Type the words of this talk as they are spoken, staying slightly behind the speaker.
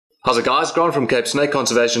How's it guys, Grant from Cape Snake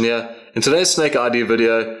Conservation here. In today's snake ID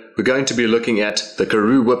video, we're going to be looking at the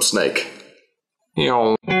Karoo whip snake.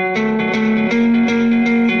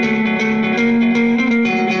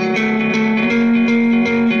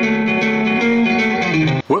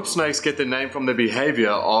 Whip snakes get their name from the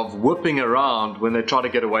behavior of whipping around when they try to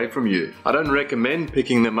get away from you. I don't recommend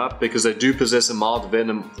picking them up because they do possess a mild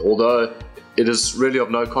venom, although it is really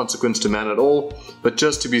of no consequence to man at all, but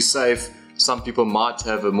just to be safe, some people might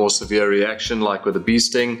have a more severe reaction, like with a bee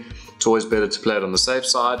sting. It's always better to play it on the safe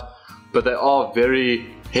side. But they are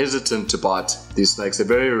very hesitant to bite, these snakes. They're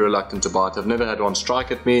very reluctant to bite. I've never had one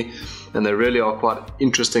strike at me, and they really are quite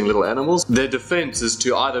interesting little animals. Their defense is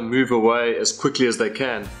to either move away as quickly as they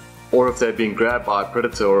can, or if they're being grabbed by a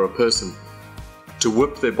predator or a person, to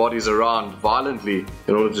whip their bodies around violently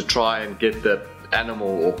in order to try and get that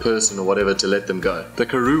animal or person or whatever to let them go. The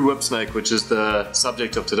Karoo whip snake, which is the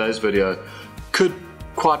subject of today's video, could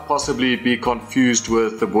quite possibly be confused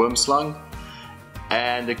with the worm slung,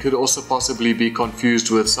 and it could also possibly be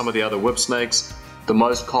confused with some of the other whip snakes. The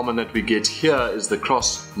most common that we get here is the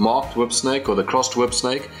cross-marked whip snake or the crossed whip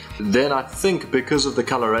snake. Then I think because of the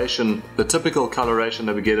coloration, the typical coloration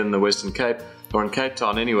that we get in the Western Cape, or in Cape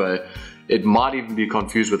Town anyway, it might even be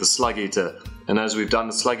confused with a slug eater. And as we've done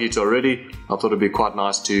the slug eater already, I thought it'd be quite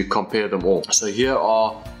nice to compare them all. So here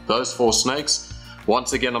are those four snakes.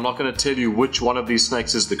 Once again, I'm not going to tell you which one of these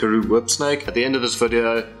snakes is the Karoo whip snake. At the end of this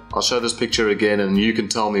video, I'll show this picture again and you can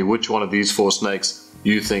tell me which one of these four snakes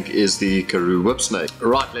you think is the Karoo whip snake.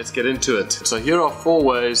 Right, let's get into it. So here are four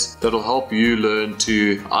ways that will help you learn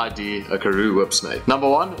to ID a Karoo whip snake. Number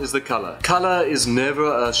one is the color. Color is never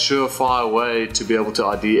a surefire way to be able to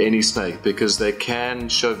ID any snake because they can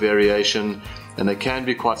show variation and they can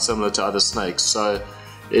be quite similar to other snakes. So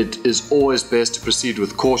it is always best to proceed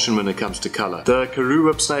with caution when it comes to color. The Karoo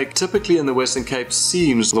whip snake, typically in the Western Cape,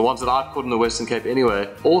 seems, the ones that I've caught in the Western Cape anyway,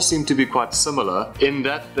 all seem to be quite similar in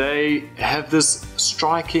that they have this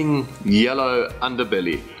striking yellow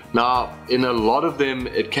underbelly. Now, in a lot of them,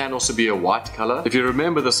 it can also be a white color. If you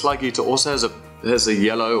remember, the slug eater also has a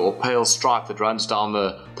yellow or pale stripe that runs down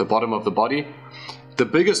the bottom of the body. The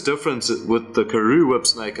biggest difference with the Karoo whip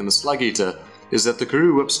snake and the slug eater is that the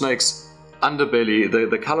Karoo whip snake's underbelly,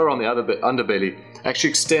 the color on the underbelly actually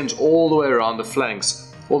extends all the way around the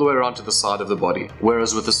flanks, all the way around to the side of the body.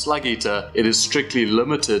 Whereas with the slug eater, it is strictly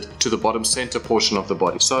limited to the bottom center portion of the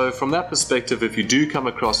body. So from that perspective, if you do come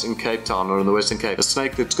across in Cape Town or in the Western Cape a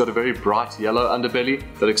snake that's got a very bright yellow underbelly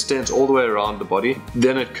that extends all the way around the body,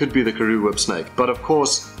 then it could be the Karoo whip snake. But of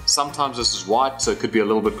course, sometimes this is white, so it could be a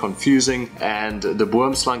little bit confusing, and the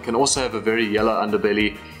worm slung can also have a very yellow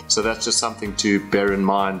underbelly. So that's just something to bear in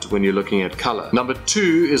mind when you're looking at color. Number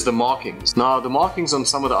two is the markings. Now the markings on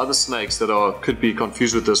some of the other snakes that could be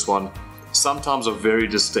confused with this one sometimes are very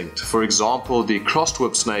distinct. For example, the crossed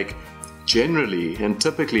whip snake generally and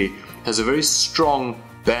typically has a very strong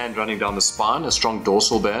band running down the spine, a strong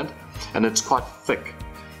dorsal band, and it's quite thick.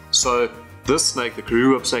 So this snake, the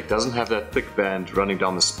Karoo whip snake, doesn't have that thick band running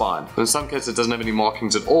down the spine. In some cases it doesn't have any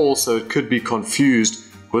markings at all, so it could be confused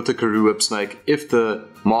with the Karoo whip snake if the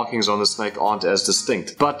markings on the snake aren't as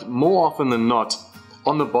distinct. But more often than not,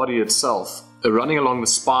 on the body itself, running along the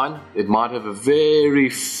spine, it might have a very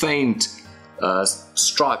faint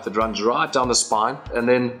stripe that runs right down the spine, and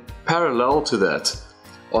then parallel to that,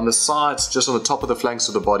 on the sides, just on the top of the flanks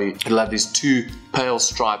of the body, it'll have these two pale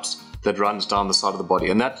stripes that runs down the side of the body,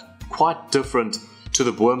 and that's quite different to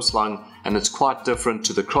the worm slung, and it's quite different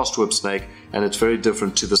to the crossed whip snake, and it's very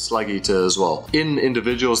different to the slug eater as well. In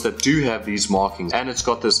individuals that do have these markings, and it's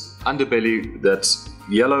got this underbelly that's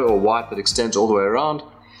yellow or white that extends all the way around,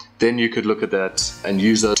 then you could look at that and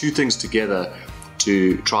use those two things together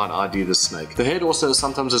to try and ID the snake. The head also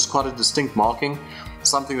sometimes has quite a distinct marking.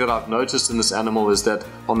 Something that I've noticed in this animal is that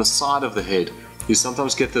on the side of the head, you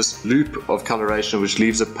sometimes get this loop of coloration which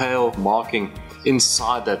leaves a pale marking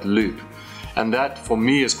inside that loop. And that for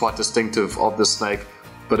me is quite distinctive of the snake,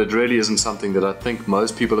 but it really isn't something that I think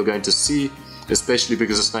most people are going to see, especially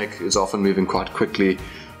because the snake is often moving quite quickly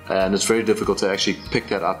and it's very difficult to actually pick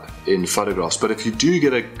that up in photographs. But if you do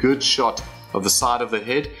get a good shot of the side of the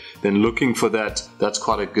head, then looking for that, that's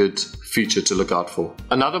quite a good feature to look out for.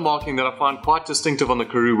 Another marking that I find quite distinctive on the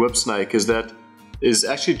Karoo whip snake is that is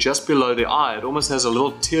actually just below the eye. It almost has a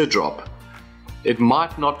little teardrop. It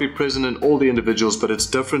might not be present in all the individuals, but it's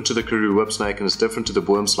different to the Karoo whip snake and it's different to the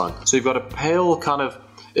worm slung. So you've got a pale kind of,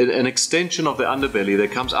 an extension of the underbelly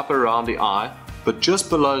that comes up around the eye, but just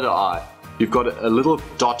below the eye, you've got a little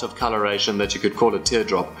dot of coloration that you could call a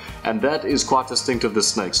teardrop, and that is quite distinctive of the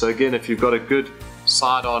snake. So again, if you've got a good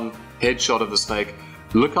side-on headshot of the snake,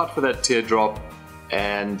 look out for that teardrop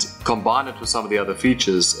and combine it with some of the other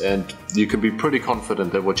features, and you can be pretty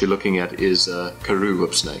confident that what you're looking at is a Karoo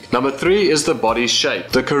whip snake. Number 3 is the body shape.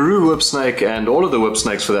 The Karoo whip snake, and all of the whip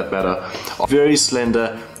snakes for that matter, are very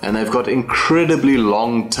slender and they've got incredibly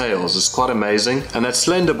long tails. It's quite amazing, and that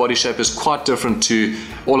slender body shape is quite different to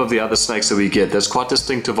all of the other snakes that we get. That's quite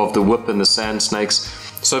distinctive of the whip and the sand snakes.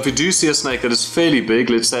 So if you do see a snake that is fairly big,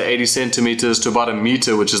 let's say 80 centimeters to about a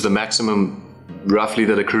meter, which is the maximum roughly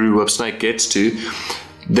that a Karoo whip snake gets to,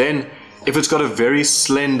 then if it's got a very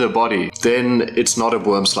slender body, then it's not a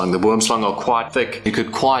worm slung. The worm slung are quite thick. You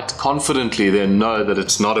could quite confidently then know that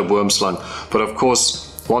it's not a worm slung. But of course,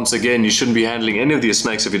 once again, you shouldn't be handling any of these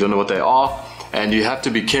snakes if you don't know what they are, and you have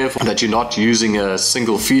to be careful that you're not using a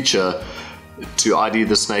single feature to ID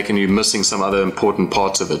the snake and you're missing some other important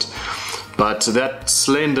parts of it. But that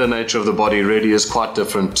slender nature of the body really is quite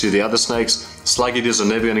different to the other snakes. Slug eaters are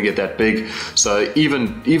never going to get that big, so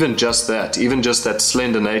even just that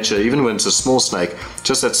slender nature, even when it's a small snake,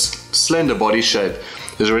 just that slender body shape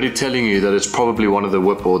is already telling you that it's probably one of the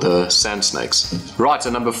whip or the sand snakes. Right,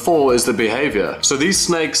 and number 4 is the behavior. So these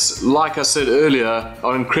snakes, like I said earlier,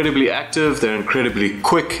 are incredibly active, they're incredibly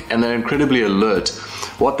quick, and they're incredibly alert.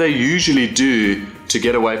 What they usually do to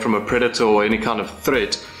get away from a predator or any kind of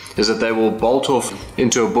threat is that they will bolt off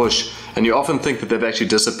into a bush, and you often think that they've actually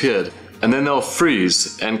disappeared. And then they'll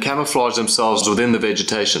freeze and camouflage themselves within the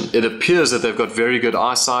vegetation. It appears that they've got very good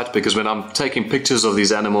eyesight, because when I'm taking pictures of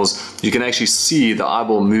these animals, you can actually see the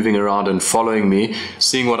eyeball moving around and following me,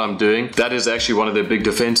 seeing what I'm doing. That is actually one of their big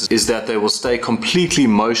defenses, is that they will stay completely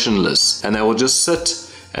motionless and they will just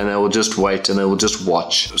sit and they will just wait and they will just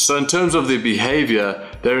watch. So in terms of their behavior,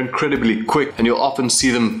 they're incredibly quick, and you'll often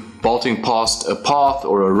see them bolting past a path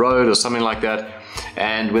or a road or something like that.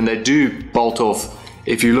 And when they do bolt off,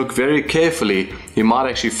 if you look very carefully, you might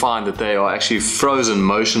actually find that they are actually frozen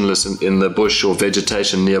motionless in the bush or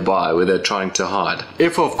vegetation nearby where they're trying to hide.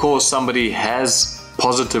 If of course somebody has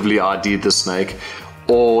positively ID'd the snake,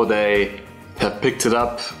 or they have picked it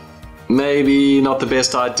up, maybe not the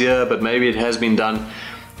best idea, but maybe it has been done,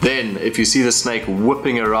 then if you see the snake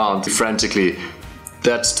whipping around frantically,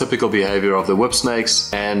 that's typical behavior of the whip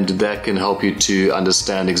snakes, and that can help you to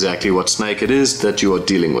understand exactly what snake it is that you are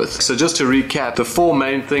dealing with. So just to recap, the 4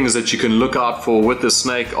 main things that you can look out for with the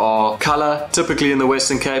snake are color, typically in the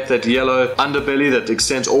Western Cape, that yellow underbelly that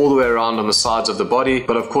extends all the way around on the sides of the body,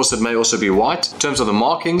 but of course it may also be white. In terms of the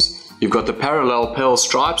markings, you've got the parallel pale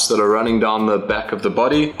stripes that are running down the back of the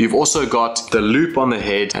body. You've also got the loop on the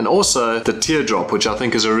head, and also the teardrop, which I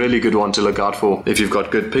think is a really good one to look out for if you've got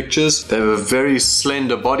good pictures. They have a very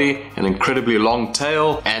slender body, an incredibly long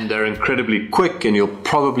tail, and they're incredibly quick, and you'll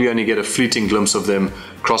probably only get a fleeting glimpse of them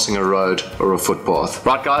crossing a road or a footpath.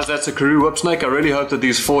 Right guys, that's a Karoo whip snake. I really hope that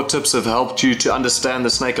these 4 tips have helped you to understand the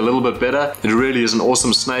snake a little bit better. It really is an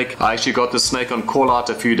awesome snake. I actually got the snake on call out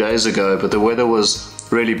a few days ago, but the weather was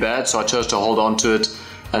really bad, so I chose to hold on to it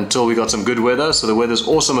until we got some good weather. So the weather's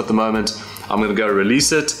awesome at the moment. I'm going to go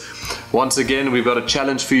release it. Once again, we've got a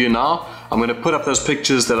challenge for you now. I'm going to put up those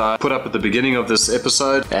pictures that I put up at the beginning of this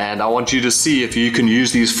episode, and I want you to see if you can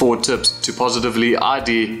use these 4 tips to positively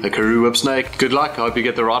ID a Karoo whip snake. Good luck. I hope you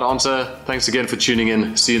get the right answer. Thanks again for tuning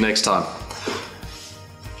in. See you next time.